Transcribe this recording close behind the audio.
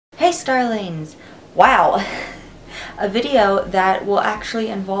Hey Starlings! Wow! A video that will actually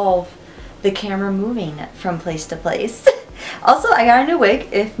involve the camera moving from place to place. Also, I got a new wig,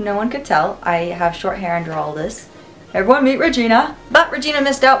 if no one could tell. I have short hair under all this. Everyone meet Regina! But Regina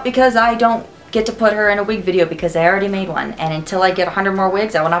missed out because I don't get to put her in a wig video because I already made one. And until I get 100 more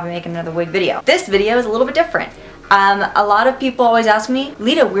wigs, I will not be making another wig video. This video is a little bit different. A lot of people always ask me,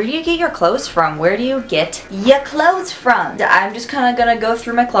 Lita, where do you get your clothes from? Where do you get your clothes from? I'm just kind of gonna go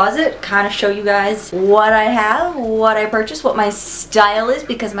through my closet, kind of show you guys what I have, what I purchased, what my style is,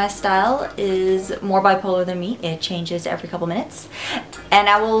 because my style is more bipolar than me. It changes every couple minutes. And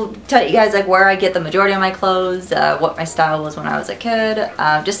I will tell you guys like where I get the majority of my clothes, what my style was when I was a kid,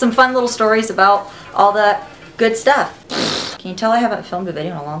 just some fun little stories about all the good stuff. Can you tell I haven't filmed a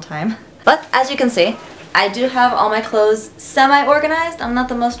video in a long time? But as you can see, I do have all my clothes semi-organized. I'm not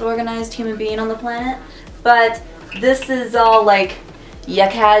the most organized human being on the planet, but this is all like your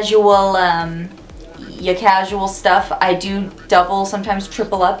casual stuff. I do double, sometimes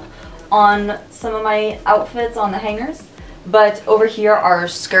triple up on some of my outfits on the hangers. But over here are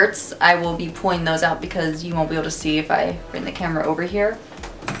skirts. I will be pulling those out because you won't be able to see if I bring the camera over here.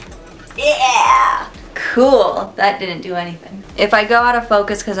 Yeah! Cool. That didn't do anything. If I go out of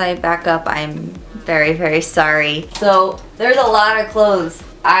focus because I back up, I'm very, very sorry. So there's a lot of clothes.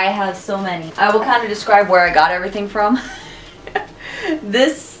 I have so many. I will kind of describe where I got everything from.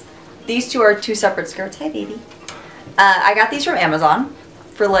 These two are two separate skirts. Hi, baby. I got these from Amazon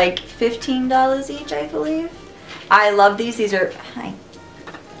for like $15 each, I believe. I love these. These are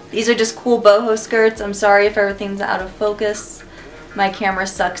just cool boho skirts. I'm sorry if everything's out of focus. My camera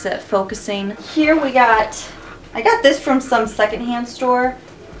sucks at focusing. Here I got this from some secondhand store.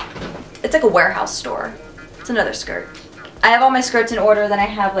 It's like a warehouse store. It's another skirt. I have all my skirts in order, then I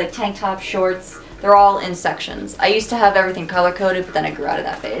have like tank top, shorts. They're all in sections. I used to have everything color coded, but then I grew out of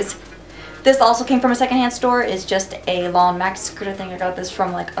that phase. This also came from a secondhand store. It's just a long maxi skirt. I think I got this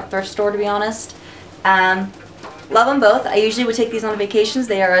from like a thrift store, to be honest. Love them both. I usually would take these on vacations.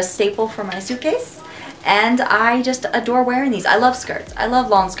 They are a staple for my suitcase. And I just adore wearing these. I love skirts. I love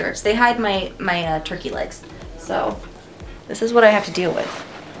long skirts. They hide my turkey legs. So this is what I have to deal with.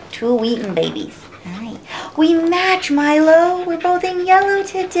 Two Wheaton babies. Hi. We match, Milo. We're both in yellow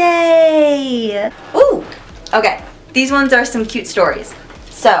today. Ooh. Okay. These ones are some cute stories.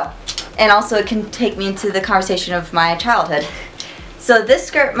 So, and also it can take me into the conversation of my childhood. So this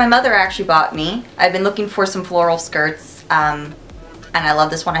skirt my mother actually bought me. I've been looking for some floral skirts. And I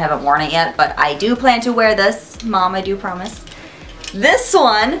love this one. I haven't worn it yet, but I do plan to wear this. Mom, I do promise. This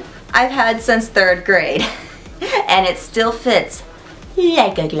one I've had since 3rd grade. And it still fits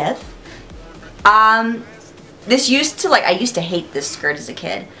like a glove. This used to, I used to hate this skirt as a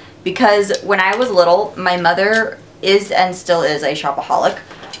kid because when I was little, my mother is and still is a shopaholic.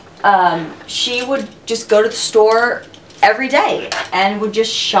 She would just go to the store every day and would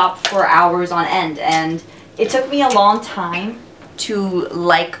just shop for hours on end, and it took me a long time to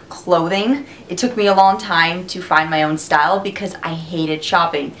like clothing. It took me a long time to find my own style because I hated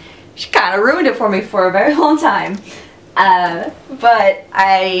shopping. She kind of ruined it for me for a very long time. But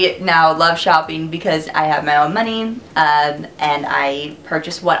I now love shopping because I have my own money, and I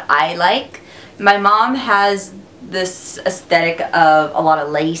purchase what I like. My mom has this aesthetic of a lot of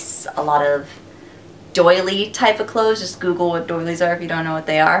lace, a lot of doily type of clothes. Just Google what doilies are if you don't know what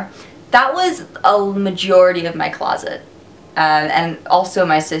they are. That was a majority of my closet. And also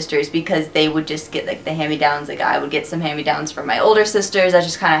my sisters, because they would just get like the hand-me-downs. Like I would get some hand-me-downs from my older sisters. That's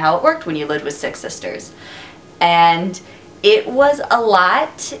just kind of how it worked when you lived with 6 sisters. And it was a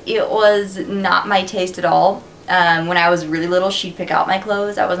lot. It was not my taste at all. When I was really little, she'd pick out my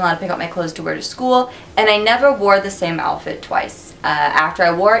clothes. I wasn't allowed to pick out my clothes to wear to school. And I never wore the same outfit twice. After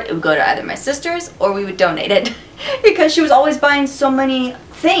I wore it, it would go to either my sisters or we would donate it. Because she was always buying so many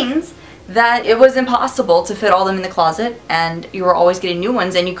things that it was impossible to fit all them in the closet, and you were always getting new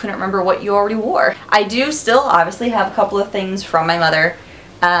ones and you couldn't remember what you already wore. I do still obviously have a couple of things from my mother.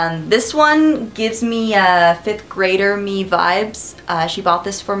 This one gives me 5th grader me vibes. She bought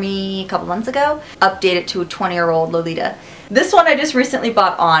this for me a couple months ago. Updated to a 20-year-old Lolita. This one I just recently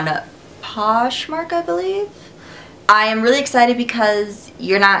bought on Poshmark, I believe. I am really excited because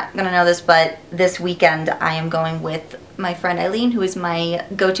you're not gonna know this, but this weekend I am going with my friend Eileen, who is my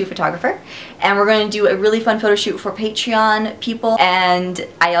go-to photographer, and we're going to do a really fun photo shoot for Patreon people. And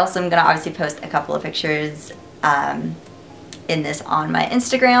I also am going to obviously post a couple of pictures in this on my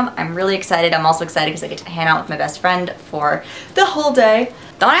Instagram. I'm really excited. I'm also excited because I get to hang out with my best friend for the whole day.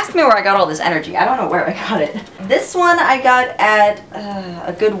 Don't ask me where I got all this energy. I don't know where I got it. This one I got at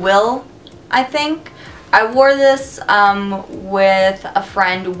a Goodwill, I think. I wore this with a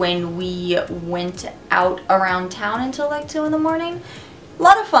friend when we went out around town until like 2 in the morning. A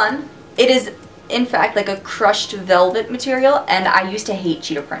lot of fun. It is, in fact, like a crushed velvet material, and I used to hate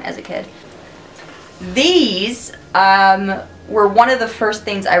cheetah print as a kid. These were one of the first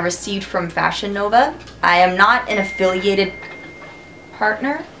things I received from Fashion Nova. I am not an affiliated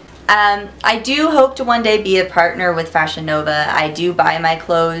partner. I do hope to one day be a partner with Fashion Nova. I do buy my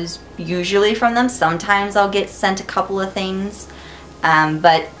clothes usually from them. Sometimes I'll get sent a couple of things,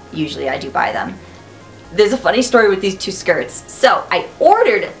 but usually I do buy them. There's a funny story with these two skirts. So I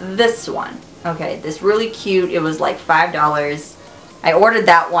ordered this one. Okay, this really cute, it was like $5. I ordered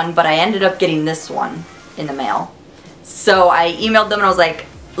that one, but I ended up getting this one in the mail. So I emailed them and I was like,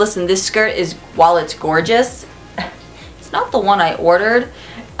 listen, this skirt is, while it's gorgeous, it's not the one I ordered.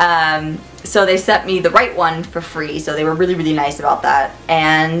 So they sent me the right one for free, so they were really, really nice about that.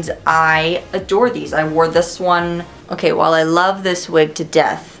 And I adore these. I wore this one. Okay, while I love this wig to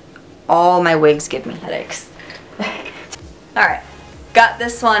death, all my wigs give me headaches. Alright, got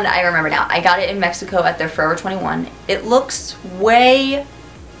this one, I remember now. I got it in Mexico at their Forever 21. It looks way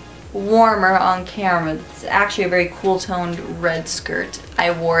warmer on camera. It's actually a very cool toned red skirt.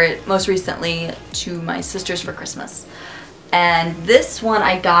 I wore it most recently to my sister's for Christmas. And this one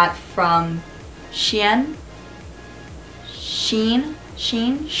I got from Sheen, I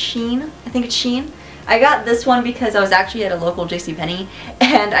think it's Sheen. I got this one because I was actually at a local JCPenney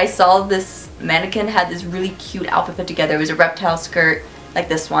and I saw this mannequin had this really cute outfit put together. It was a reptile skirt like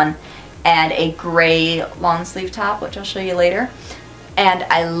this one and a gray long sleeve top, which I'll show you later. And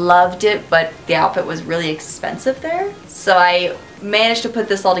I loved it, but the outfit was really expensive there. So I managed to put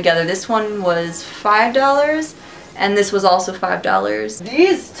this all together. This one was $5. And this was also $5.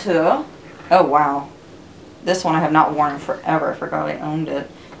 These two, oh wow. This one I have not worn in forever. I forgot I owned it.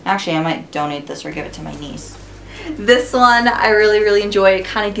 Actually, I might donate this or give it to my niece. This one I really, really enjoy. It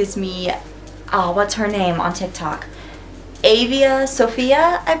kind of gives me, oh, what's her name on TikTok? Avia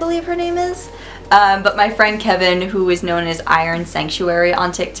Sophia, I believe her name is. But my friend Kevin, who is known as Iron Sanctuary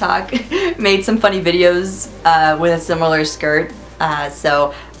on TikTok, made some funny videos with a similar skirt.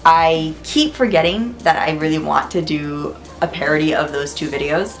 So I keep forgetting that I really want to do a parody of those two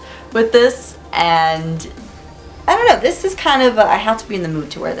videos with this, and I don't know, this is kind of, I have to be in the mood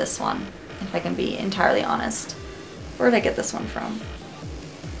to wear this one, if I can be entirely honest. Where did I get this one from?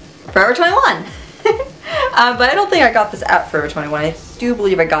 Forever 21! But I don't think I got this at Forever 21. I do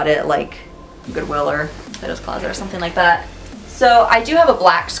believe I got it at like Goodwill or Plato's Closet or something like that. So I do have a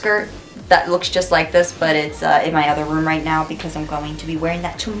black skirt that looks just like this, but it's in my other room right now because I'm going to be wearing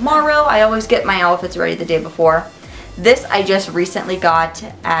that tomorrow. I always get my outfits ready the day before. This I just recently got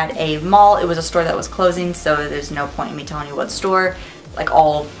at a mall. It was a store that was closing, so there's no point in me telling you what store. Like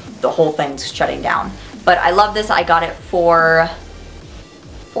the whole thing's shutting down. But I love this. I got it for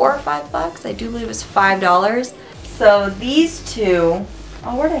 $4 or $5. I do believe it was $5. So these two,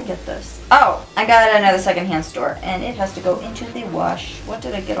 oh, where did I get this? Oh, I got it at another secondhand store, and it has to go into the wash. What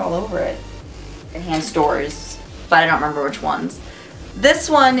did I get all over it? Secondhand stores, but I don't remember which ones. This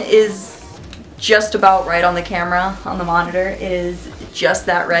one is just about right on the camera, on the monitor. It is just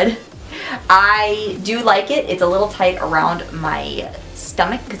that red. I do like it. It's a little tight around my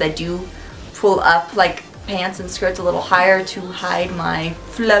stomach because I do pull up like pants and skirts a little higher to hide my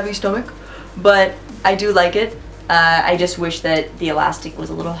flabby stomach, but I do like it. I just wish that the elastic was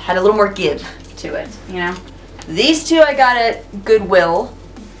had a little more give to it, you know? These two I got at Goodwill.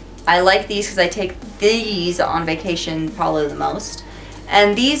 I like these because I take these on vacation probably the most.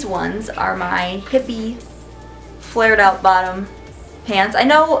 And these ones are my hippie flared out bottom pants. I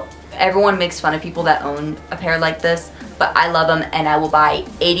know everyone makes fun of people that own a pair like this, but I love them and I will buy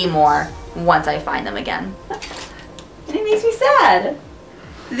 80 more once I find them again. And it makes me sad.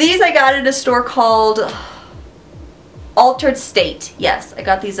 These I got at a store called Altered State. Yes, I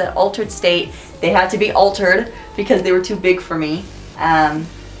got these at Altered State. They had to be altered because they were too big for me.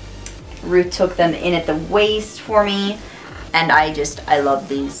 Ruth took them in at the waist for me, and I love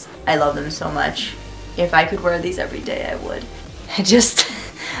these. I love them so much. If I could wear these every day, I would.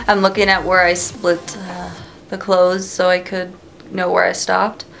 I'm looking at where I split the clothes so I could know where I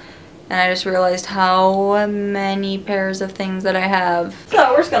stopped. And I just realized how many pairs of things that I have.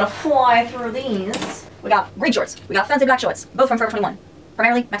 So we're just gonna fly through these. We got green shorts. We got fancy black shorts. Both from Forever 21.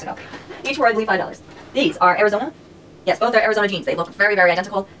 Primarily Mexico. Each were, I believe, $5. These are Arizona. Yes, both are Arizona jeans. They look very, very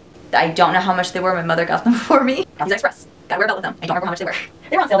identical. I don't know how much they were. My mother got them for me. Got these Express. Gotta wear a belt with them. I don't remember how much they were.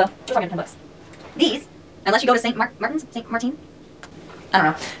 They were on sale though. They were $10. These, unless you go to St. Martin? I don't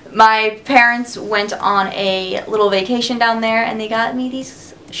know. My parents went on a little vacation down there and they got me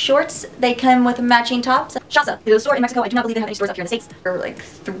these shorts. They come with matching tops. Shasa is a store in Mexico. I do not believe they have any stores up here in the States. They're like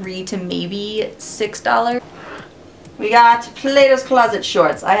 $3 to maybe $6. We got Plato's Closet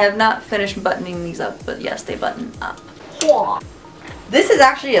shorts. I have not finished buttoning these up, but yes, they button up. This is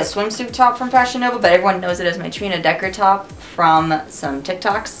actually a swimsuit top from Fashion Nova, but everyone knows it as my Trina Decker top from some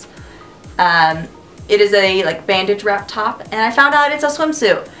TikToks. It is a like bandage wrap top, and I found out it's a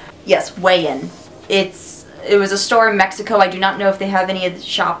swimsuit. Yes, weigh-in. It was a store in Mexico. I do not know if they have any of the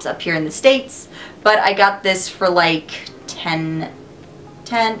shops up here in the States, but I got this for like 10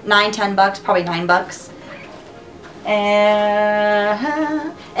 bucks, probably $9.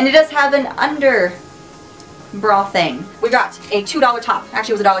 And it does have an under bra thing. We got a $2 top.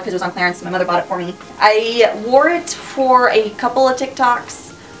 Actually, it was $1 because it was on clearance. My mother bought it for me. I wore it for a couple of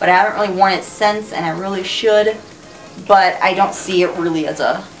TikToks, but I haven't really worn it since, and I really should. But I don't see it really as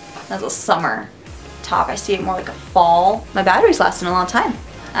a summer top. I see it more like a fall. My battery's lasting a long time.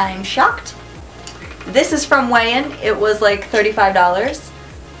 I'm shocked. This is from Weigh-In. It was like $35.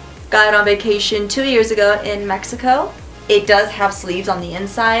 Got it on vacation 2 years ago in Mexico. It does have sleeves on the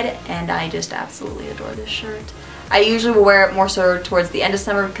inside, and I just absolutely adore this shirt. I usually will wear it more so towards the end of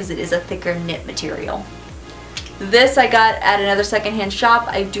summer because it is a thicker knit material. This I got at another secondhand shop.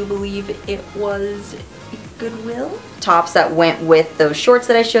 I do believe it was Goodwill. Tops that went with those shorts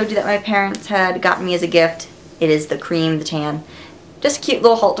that I showed you that my parents had gotten me as a gift. It is the cream, the tan. Just a cute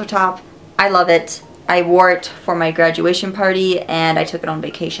little halter top. I love it. I wore it for my graduation party, and I took it on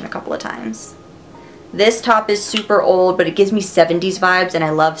vacation a couple of times. This top is super old, but it gives me 70s vibes, and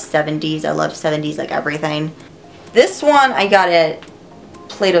I love 70s. I love 70s like everything. This one I got at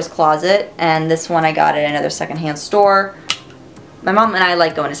Plato's Closet, and this one I got at another secondhand store. My mom and I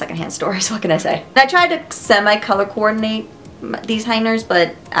like going to secondhand stores, what can I say? And I tried to semi-color coordinate these hangers,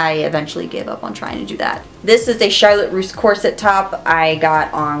 but I eventually gave up on trying to do that. This is a Charlotte Russe corset top I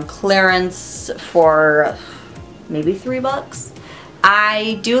got on clearance for maybe $3.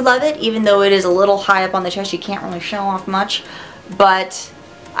 I do love it, even though it is a little high up on the chest. You can't really show off much, but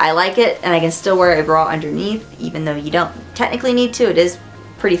I like it, and I can still wear a bra underneath, even though you don't technically need to. It is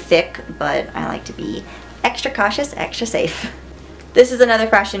pretty thick, but I like to be extra cautious, extra safe. This is another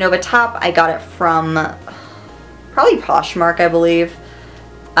Fashion Nova top. I got it from probably Poshmark, I believe.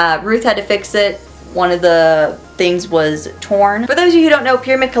 Ruth had to fix it. One of the things was torn. For those of you who don't know,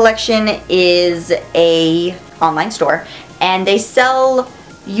 Pyramid Collection is a online store, and they sell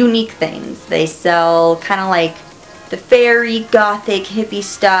unique things. They sell kind of like the fairy, gothic, hippie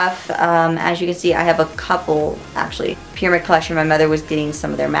stuff. As you can see, I have a couple, actually. Pyramid Collection, my mother was getting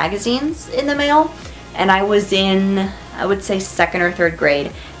some of their magazines in the mail, and I was in, I would say, 2nd or 3rd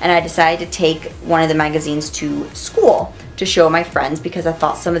grade, and I decided to take one of the magazines to school to show my friends because I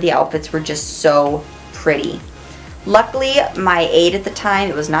thought some of the outfits were just so pretty. Luckily, my aide at the time,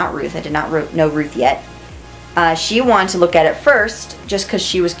 it was not Ruth, I did not know Ruth yet, she wanted to look at it first just because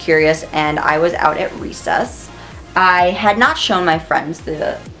she was curious, and I was out at recess. I had not shown my friends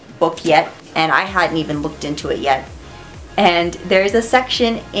the book yet, and I hadn't even looked into it yet. And there's a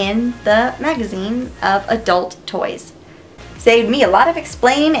section in the magazine of adult toys. Saved me a lot of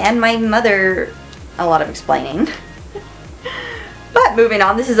explaining, and my mother a lot of explaining. But moving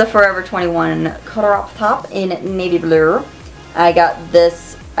on, this is a Forever 21 crop top in navy blue. I got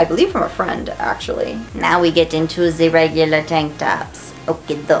this, I believe, from a friend, actually. Now we get into the regular tank tops.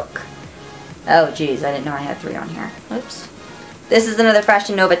 Okie doke. Oh geez, I didn't know I had 3 on here. Oops. This is another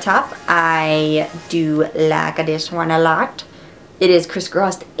Fashion Nova top. I do like this one a lot. It is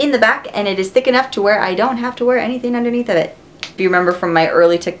crisscrossed in the back, and it is thick enough to where I don't have to wear anything underneath of it. If you remember from my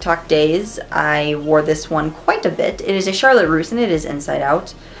early TikTok days, I wore this one quite a bit. It is a Charlotte Russe, and it is inside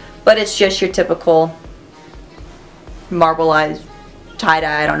out, but it's just your typical marbleized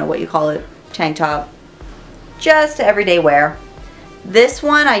tie-dye, I don't know what you call it, tank top. Just everyday wear. This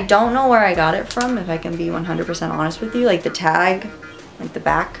one, I don't know where I got it from, if I can be 100% honest with you. Like the tag, like the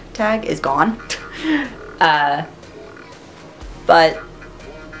back tag is gone. But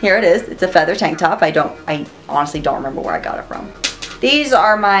here it is. It's a feather tank top. I honestly don't remember where I got it from. These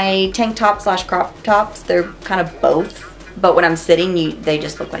are my tank top slash crop tops. They're kind of both, but when I'm sitting, they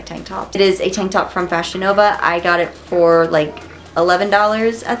just look like tank tops. It is a tank top from Fashion Nova. I got it for like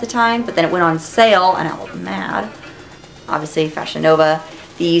 $11 at the time, but then it went on sale, and I was mad. Obviously, Fashion Nova.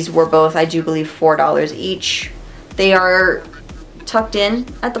 These were both, I do believe, $4 each. They are tucked in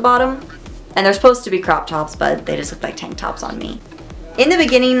at the bottom, and they're supposed to be crop tops, but they just look like tank tops on me. In the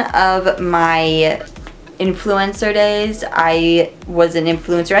beginning of my influencer days, I was an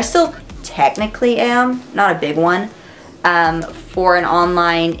influencer. I still technically am, not a big one, for an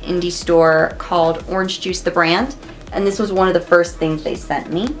online indie store called OrangeJuicetheBrand. And this was one of the first things they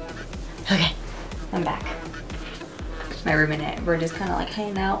sent me. Okay, I'm back. My room and I, we're just kind of like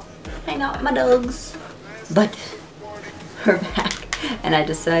hanging out with my dogs. But we're back. And I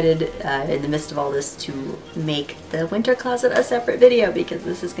decided in the midst of all this to make the winter closet a separate video because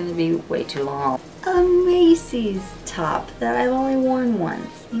this is going to be way too long. A Macy's top that I've only worn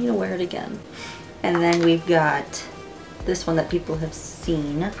once. I need to wear it again. And then we've got this one that people have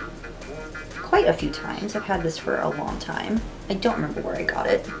seen quite a few times. I've had this for a long time. I don't remember where I got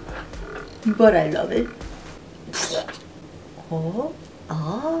it, but I love it. Oh,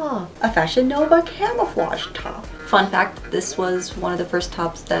 ah, a Fashion Nova camouflage top. Fun fact, this was one of the first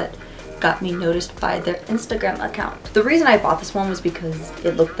tops that got me noticed by their Instagram account. The reason I bought this one was because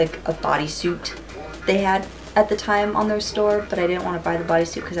it looked like a bodysuit they had at the time on their store, but I didn't want to buy the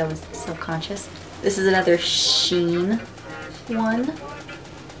bodysuit because I was self-conscious. This is another Sheen one.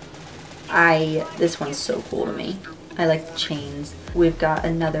 This one's so cool to me. I like the chains. We've got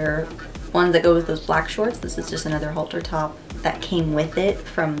another one that goes with those black shorts. This is just another halter top that came with it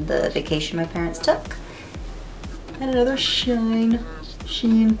from the vacation my parents took. And another Sheen.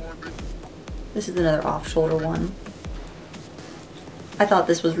 This is another off-shoulder one. I thought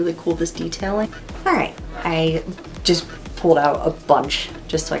this was really cool, this detailing. All right, I just pulled out a bunch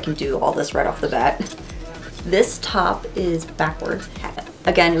just so I can do all this right off the bat. This top is backwards.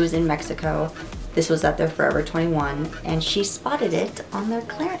 Again, it was in Mexico. This was at their Forever 21 and she spotted it on their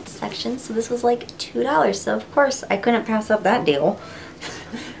clearance section. So this was like $2. So of course I couldn't pass up that deal.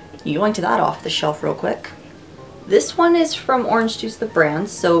 Yoinked that off the shelf real quick. This one is from OrangeJuicetheBrand.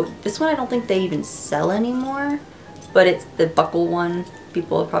 So this one I don't think they even sell anymore, but it's the buckle one.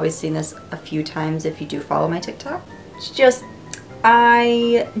 People have probably seen this a few times if you do follow my TikTok. It's just,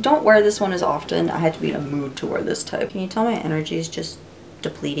 I don't wear this one as often. I had to be in a mood to wear this type. Can you tell my energy is just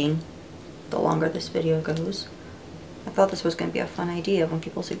depleting the longer this video goes? I thought this was going to be a fun idea when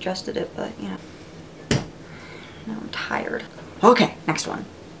people suggested it, but you know, now I'm tired. Okay, next one.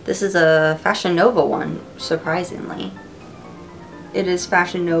 This is a Fashion Nova one, surprisingly. It is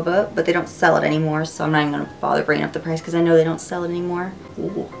Fashion Nova, but they don't sell it anymore, so I'm not even going to bother bringing up the price because I know they don't sell it anymore.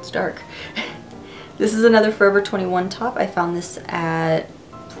 Ooh, it's dark. This is another Forever 21 top. I found this at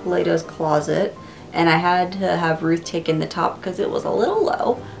Plato's Closet, and I had to have Ruth take in the top because it was a little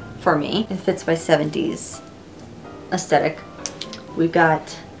low for me. It fits my 70s aesthetic. We've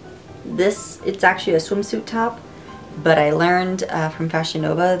got this. It's actually a swimsuit top, but I learned from Fashion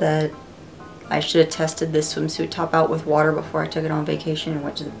Nova that I should have tested this swimsuit top out with water before I took it on vacation and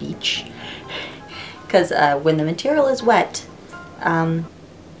went to the beach. Because when the material is wet,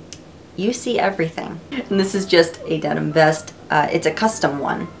 you see everything. And this is just a denim vest. It's a custom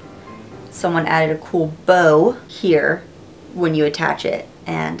one. Someone added a cool bow here when you attach it,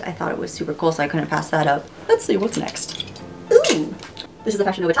 and I thought it was super cool, so I couldn't pass that up. Let's see what's next. Ooh! This is a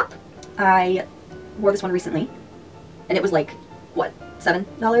Fashion Nova top. I wore this one recently, and it was like, what, $7?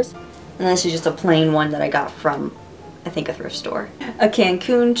 And this is just a plain one that I got from, I think, a thrift store. A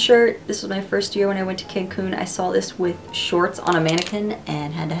Cancun shirt. This was my first year when I went to Cancun. I saw this with shorts on a mannequin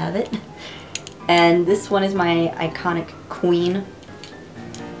and had to have it. And this one is my iconic Queen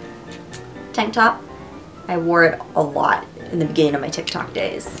tank top. I wore it a lot in the beginning of my TikTok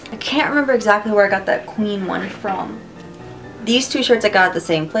days. I can't remember exactly where I got that Queen one from. These two shirts I got at the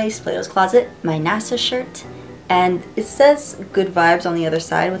same place, Plato's Closet. My NASA shirt. And it says good vibes on the other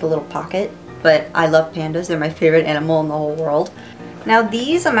side with a little pocket, but I love pandas. They're my favorite animal in the whole world. Now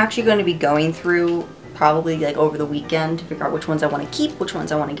these I'm actually going to be going through probably like over the weekend to figure out which ones I want to keep, which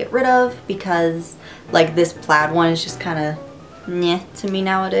ones I want to get rid of, because like this plaid one is just kind of meh to me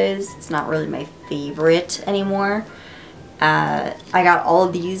nowadays. It's not really my favorite anymore. I got all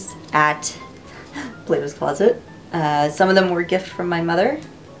of these at Plato's Closet. Some of them were a gift from my mother.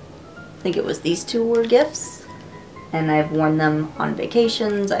 I think it was these two were gifts. And I've worn them on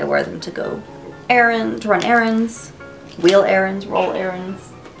vacations. I wear them to go errands, run errands, wheel errands, roll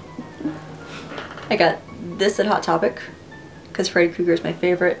errands. I got this at Hot Topic because Freddy Krueger is my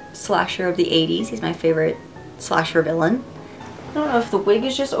favorite slasher of the 80s. He's my favorite slasher villain. I don't know if the wig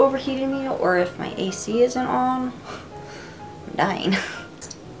is just overheating me or if my AC isn't on. I'm dying.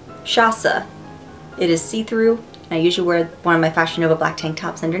 Shasa. It is see-through, and I usually wear one of my Fashion Nova black tank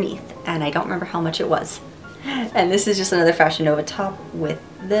tops underneath, and I don't remember how much it was. And this is just another Fashion Nova top with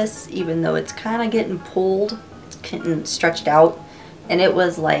this, even though it's kind of getting pulled, it's getting stretched out, and it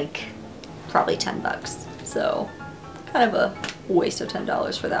was like probably 10 bucks. So kind of a waste of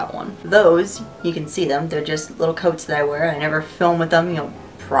 $10 for that one. Those, you can see them, they're just little coats that I wear. I never film with them. You'll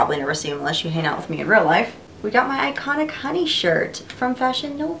probably never see them unless you hang out with me in real life. We got my iconic honey shirt from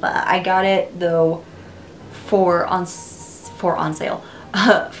Fashion Nova. I got it though for sale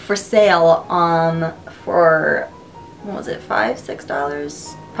for what was it,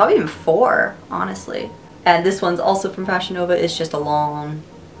 $5-6, probably even $4, honestly. And this one's also from Fashion Nova. It's just a long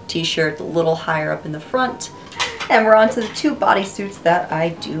t-shirt, a little higher up in the front. And we're on to the 2 bodysuits that I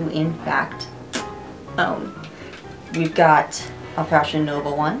do in fact own. We've got a Fashion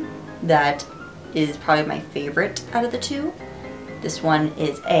Nova one that is probably my favorite out of the 2. This one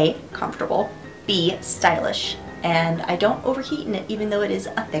is A, comfortable, B, stylish, and I don't overheat in it even though it is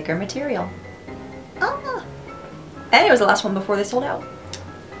a thicker material. Ah. And it was the last one before they sold out.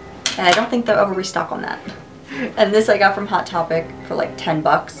 And I don't think they'll ever restock on that. And this I got from Hot Topic for like 10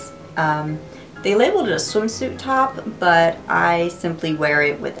 bucks. They labeled it a swimsuit top, but I simply wear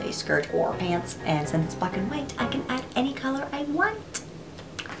it with a skirt or pants, and since it's black and white, I can add any color I want.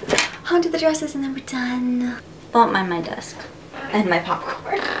 On to the dresses and then we're done. Don't mind my desk and my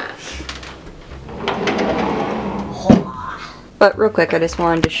popcorn. But real quick, I just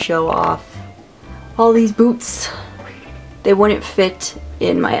wanted to show off all these boots. They wouldn't fit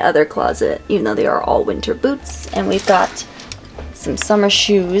in my other closet, even though they are all winter boots. And we've got some summer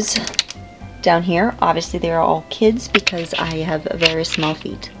shoes down here. Obviously they are all kids because I have very small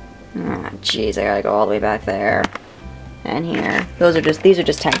feet. Oh, jeez, I gotta go all the way back there. And here. These are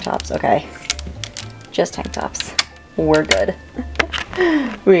just tank tops, okay? Just tank tops. We're good.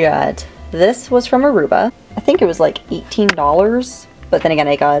 We got, this was from Aruba. I think it was like $18, but then again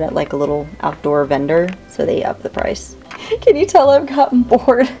I got it at like a little outdoor vendor, so they upped the price. Can you tell I've gotten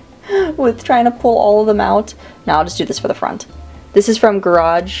bored with trying to pull all of them out? Now I'll just do this for the front. This is from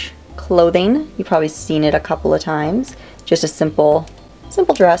Garage Clothing. You've probably seen it a couple of times. Just a simple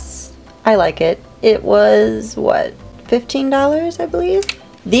dress. I like it. It was, what, $15, I believe?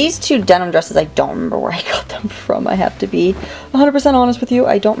 These 2 denim dresses, I don't remember where I got them from. I have to be 100% honest with you.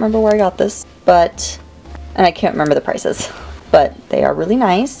 I don't remember where I got this, and I can't remember the prices. But they are really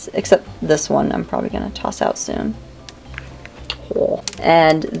nice, except this one I'm probably gonna toss out soon.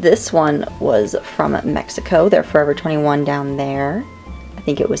 And this one was from Mexico. They're Forever 21 down there. I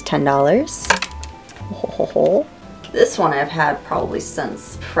think it was $10. This one I've had probably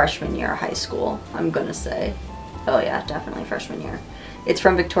since freshman year of high school, I'm gonna say. Oh yeah, definitely freshman year. It's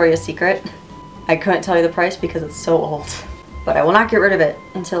from Victoria's Secret. I couldn't tell you the price because it's so old. But I will not get rid of it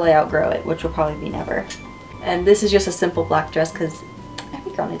until I outgrow it, which will probably be never. And this is just a simple black dress because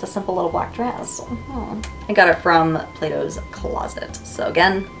every girl needs a simple little black dress. I got it from Plato's Closet. So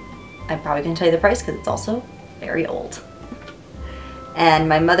again, I'm probably going to tell you the price because it's also very old. And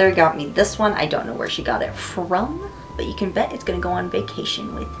my mother got me this one. I don't know where she got it from, but you can bet it's going to go on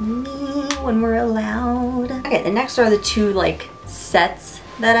vacation with me when we're allowed. Okay, the next are the 2 like sets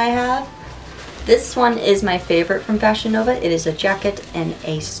that I have. This one is my favorite from Fashion Nova. It is a jacket and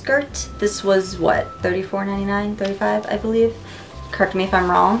a skirt. This was what, $34.99, $35, I believe. Correct me if I'm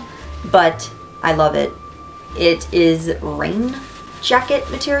wrong, but I love it. It is rain jacket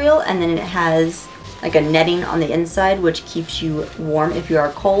material, and then it has like a netting on the inside which keeps you warm if you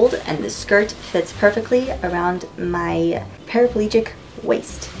are cold, and the skirt fits perfectly around my paraplegic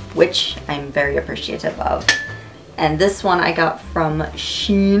waist, which I'm very appreciative of. And this one I got from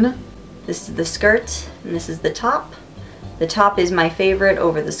Shein. This is the skirt, and this is the top. The top is my favorite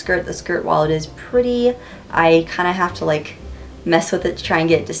over the skirt. The skirt, while it is pretty, I kind of have to like mess with it to try and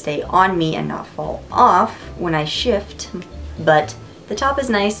get it to stay on me and not fall off when I shift. But the top is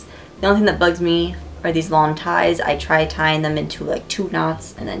nice. The only thing that bugs me are these long ties. I try tying them into like 2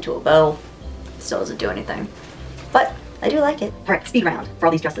 knots and then to a bow. Still doesn't do anything. But I do like it. Alright, speed round for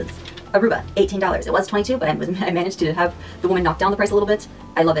all these dresses. Aruba, $18. It was $22, but I managed to have the woman knock down the price a little bit.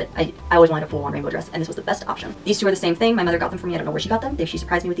 I love it. I always wanted a full-on rainbow dress, and this was the best option. These 2 are the same thing. My mother got them for me. I don't know where she got them. She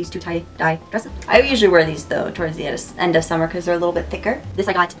surprised me with these 2 tie-dye dresses. I usually wear these, though, towards the end of summer because they're a little bit thicker. This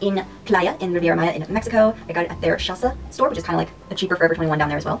I got in Playa, in Riviera Maya, in Mexico. I got it at their Shasa store, which is kind of like a cheaper Forever 21 down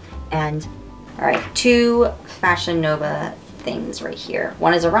there as well. And, alright, 2 Fashion Nova things right here.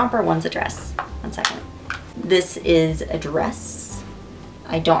 One is a romper, one's a dress. One second. This is a dress.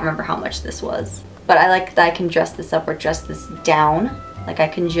 I don't remember how much this was, but I like that I can dress this up or dress this down. Like I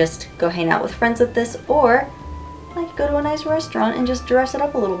can just go hang out with friends with this, or I could go to a nice restaurant and just dress it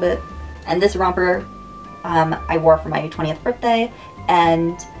up a little bit. And this romper I wore for my 20th birthday,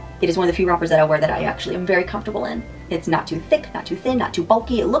 and it is one of the few rompers that I wear that I actually am very comfortable in. It's not too thick, not too thin, not too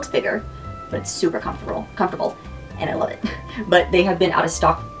bulky. It looks bigger, but it's super comfortable, and I love it. But they have been out of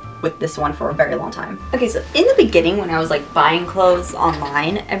stock with this one for a very long time. Okay, so in the beginning when I was like buying clothes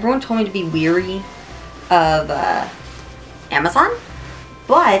online, everyone told me to be weary of Amazon,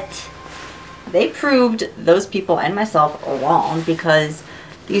 but they proved those people and myself wrong, because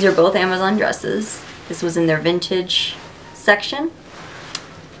these are both Amazon dresses. This was in their vintage section,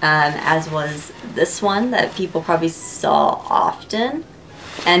 as was this one that people probably saw often.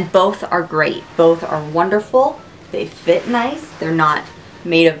 And both are great. Both are wonderful. They fit nice. They're not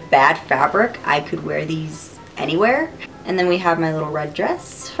made of bad fabric. I could wear these anywhere. And then we have my little red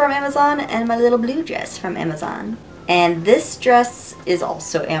dress from Amazon and my little blue dress from Amazon. And this dress is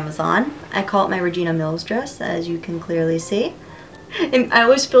also Amazon. I call it my Regina Mills dress, as you can clearly see. And I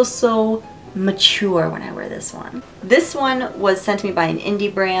always feel so mature when I wear this one. This one was sent to me by an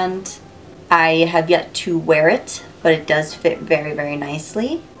indie brand. I have yet to wear it, but it does fit very, very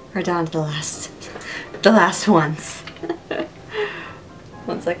nicely. We're down to the last ones.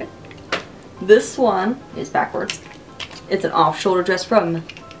 One second. This one is backwards. It's an off-shoulder dress from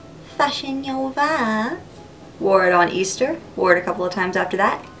Fashion Nova. Wore it on Easter. Wore it a couple of times after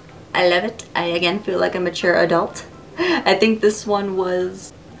that. I love it. I again feel like a mature adult. I think this one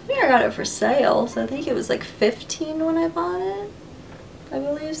was, I think I got it for sale, so I think it was like $15 when I bought it. I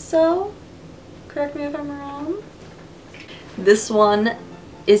believe so. Correct me if I'm wrong. This one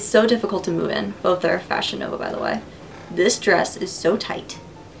is so difficult to move in. Both are Fashion Nova, by the way. This dress is so tight.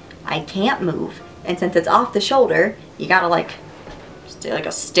 I can't move. And since it's off the shoulder, you gotta like stay like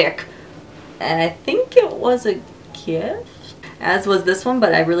a stick. And I think it was a gift, as was this one,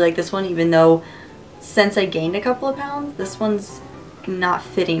 but I really like this one, even though since I gained a couple of pounds, this one's not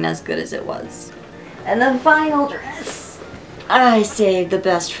fitting as good as it was. And the final dress, I saved the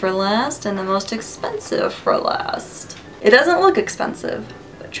best for last and the most expensive for last. It doesn't look expensive,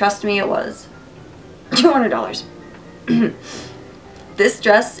 but trust me, it was $200. This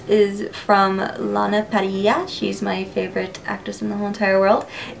dress is from Lana Padilla. She's my favorite actress in the whole entire world.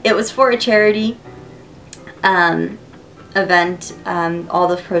 It was for a charity event. All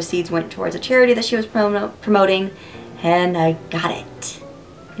the proceeds went towards a charity that she was promoting, and I got it.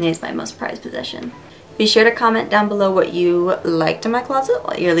 And it's my most prized possession. Be sure to comment down below what you liked in my closet,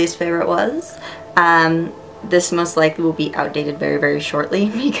 what your least favorite was. This most likely will be outdated very, very shortly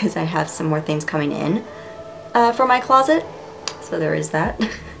because I have some more things coming in for my closet. So there is that.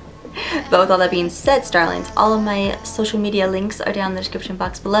 But with all that being said, Starlings, all of my social media links are down in the description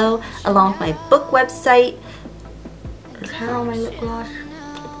box below, along with my book website. Is hair on my lip gloss?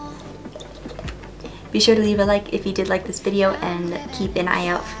 Be sure to leave a like if you did like this video, and keep an eye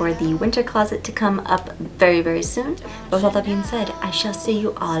out for the winter closet to come up very, very soon. But with all that being said, I shall see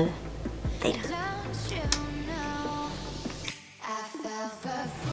you all later.